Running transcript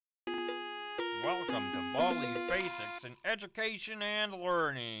Welcome to Baldi's Basics in Education and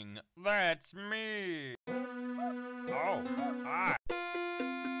Learning. That's me. Oh, hi.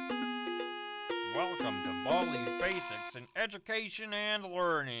 Welcome to Baldi's Basics in Education and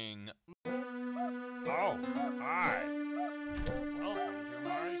Learning. Oh, hi. Welcome to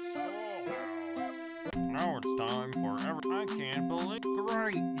my schoolhouse. Now it's time for I can't believe.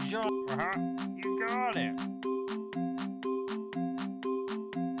 Great job. You got it.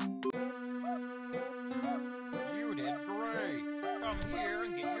 You did great. Come here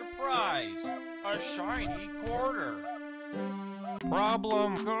and get your prize. A shiny quarter.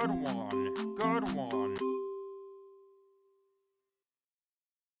 Problem. Good one. Good one.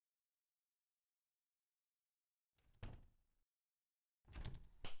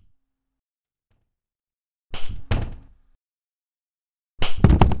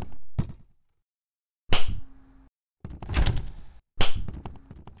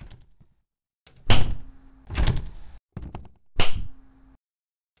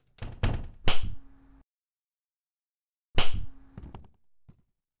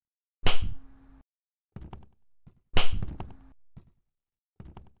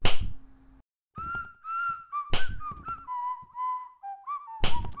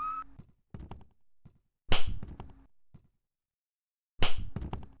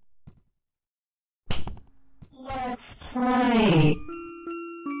 Let's play.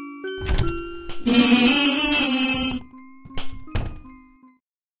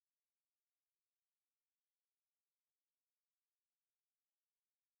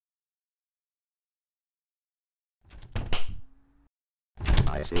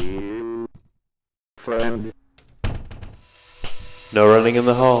 I see you, friend. No running in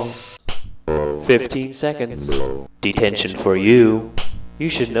the halls. 15 seconds. Detention for you. You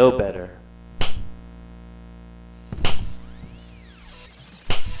should know better.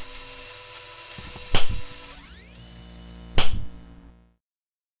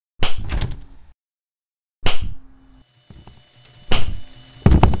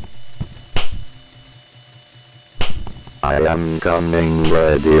 I am coming,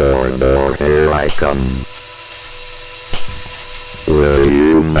 ready or no, here I come. Will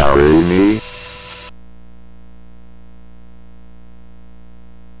you marry me?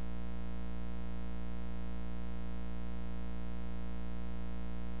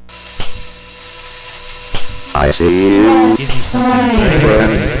 I see you. Give you something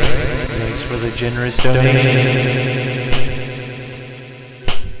great. Thanks for the generous donation.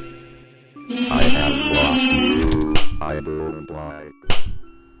 I have lost you. I don't like.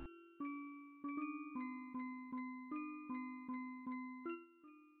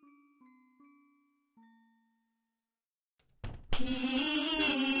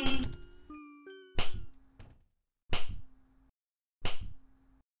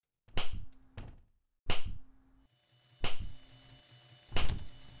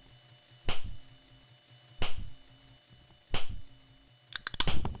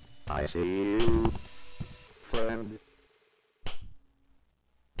 I see you, friend.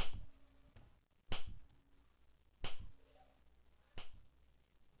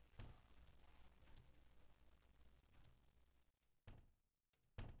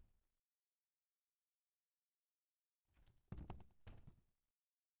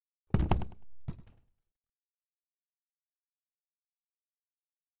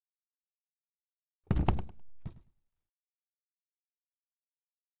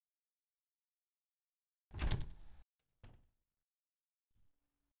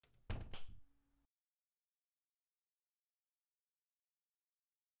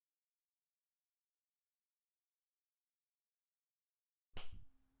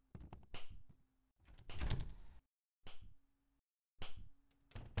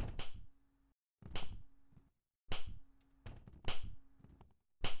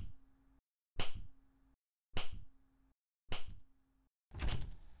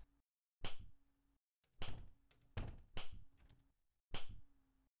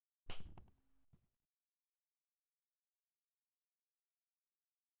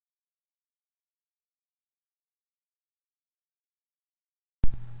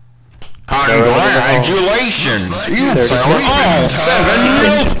 Congratulations! You found all 7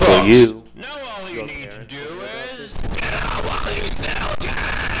 notebooks! You. Now all you need to do is...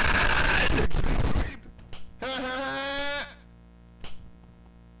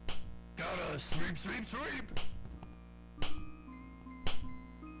 Gotta sweep, sweep, sweep!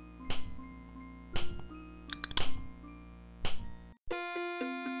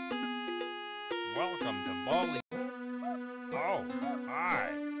 Welcome to Baldi. Oh, hi.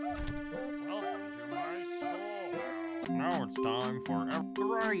 Welcome to my schoolhouse. Now it's time for a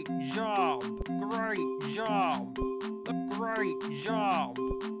great job! Great job! Great job!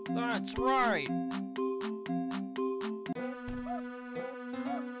 That's right!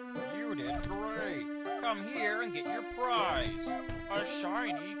 You did great! Come here and get your prize! A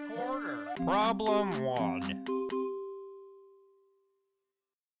shiny quarter! Problem 1.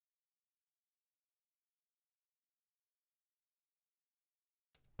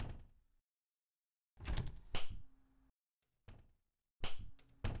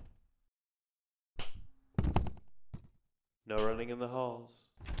 No running in the halls.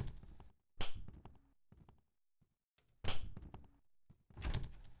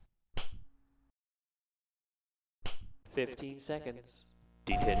 "15 seconds.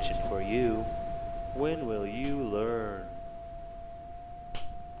 Detention for you. When will you learn?"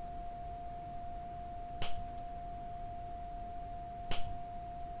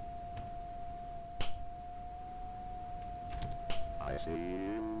 I see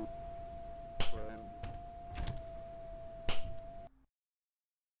you, friend.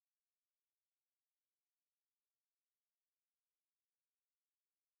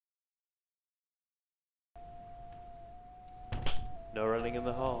 No running in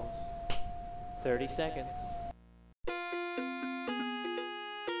the halls. 30 seconds.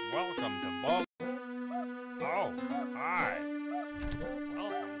 Welcome to Baldi. Oh, hi.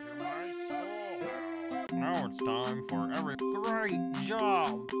 Welcome to my schoolhouse. Now it's time for every great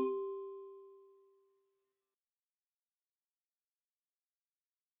job.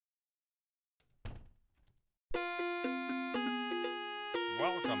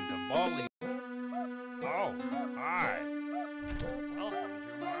 Welcome to Baldi. Oh, hi. Welcome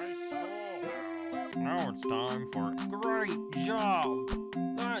to my schoolhouse. Now it's time for great job.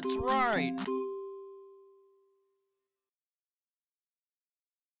 That's right.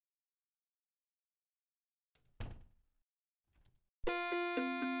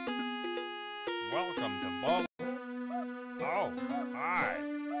 Welcome to Baldi. Oh, hi.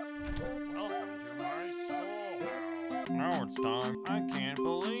 Welcome to my schoolhouse. Now it's time. I can't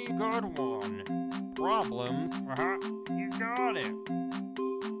believe. Good one. Problem. You got it.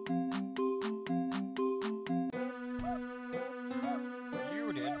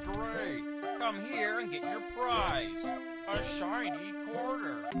 You did great. Come here and get your prize. A shiny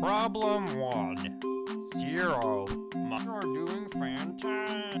quarter. Problem 1. 0. You're doing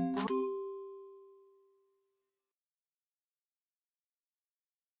fantastic.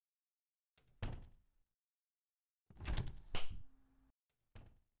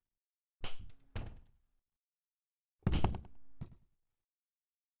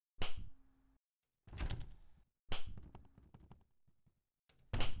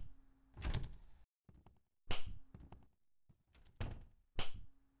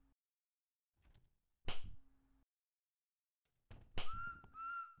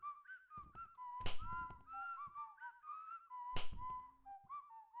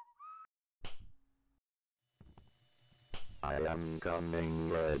 I am coming,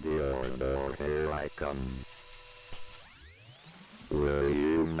 ready or door, here I come. Will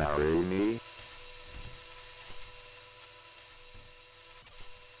you marry me?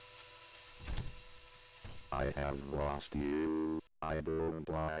 I have lost you. I don't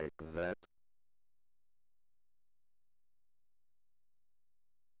like that.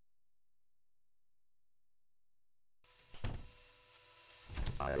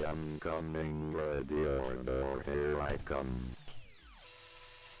 I am coming, ready or door, here I come.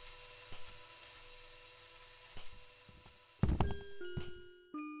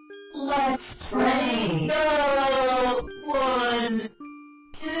 Let's play. Go. 1,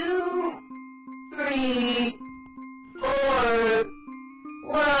 2, 3, 4.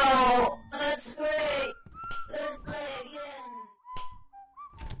 Wow, that's great. Let's play again.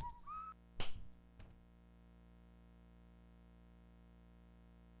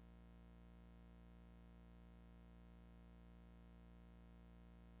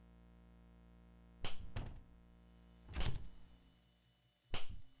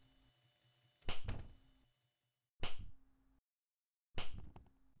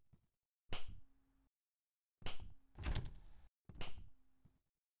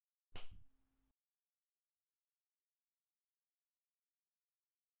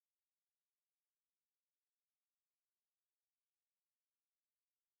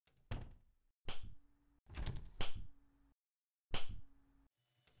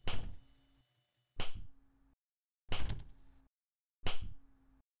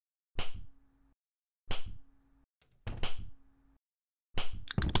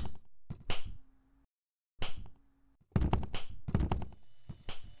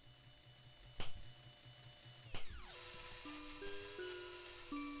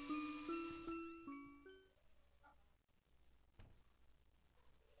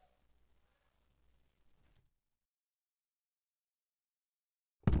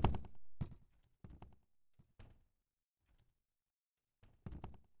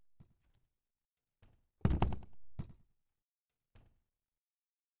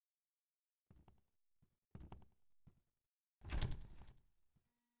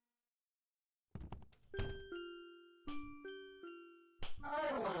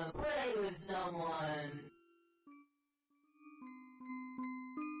 wanna play with someone.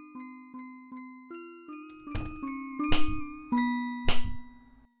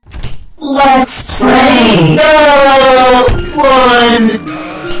 Let's play. Go! 1,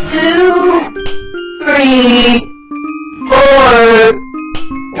 2, 3, 4.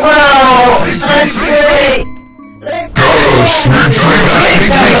 Wow, that's great. Go, sweep, sweep, sweep,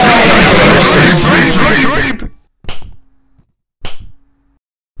 sweep, sweep, sweep, sweep.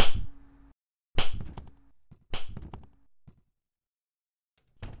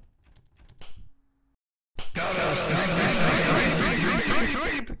 Gotta sweep.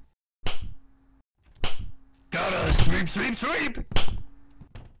 Gotta sweep, sweep, sweep.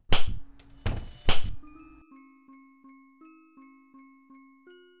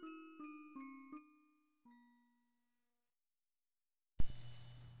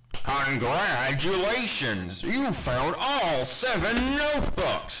 Congratulations! You found all 7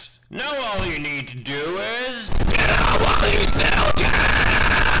 notebooks! Now all you need to do is... Get out while you still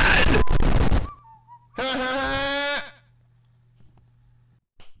can!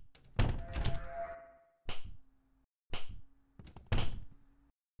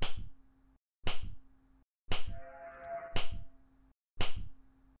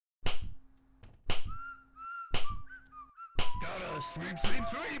 Gotta sweep, sweep,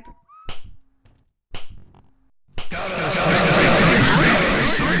 sweep. Gotta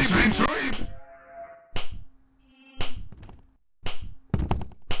sweep, sweep, sweep.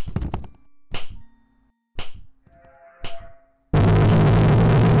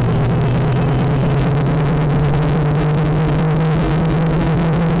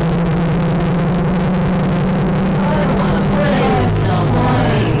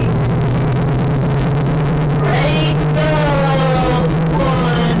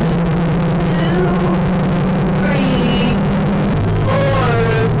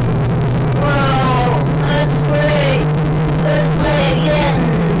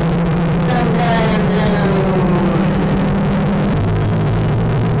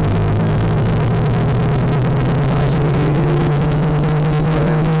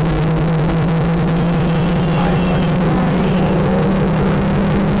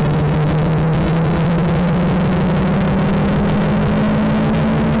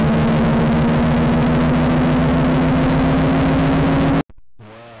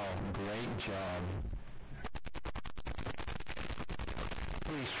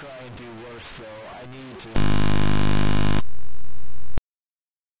 Try and do worse, though. I need to...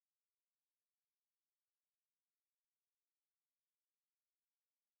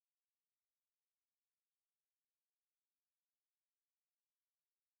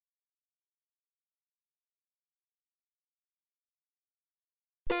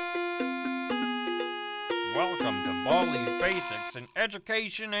 Welcome to Baldi's Basics in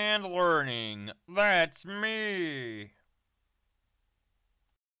Education and Learning. That's me.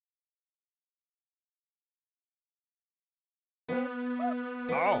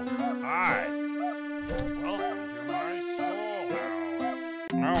 Oh, hi. Welcome to my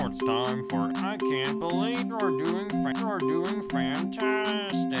schoolhouse. Now it's time for I can't believe you're doing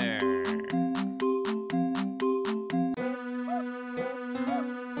fantastic.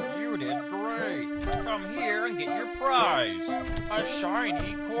 You did great. Come here and get your prize. A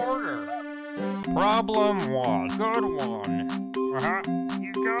shiny quarter. Problem 1. Good one.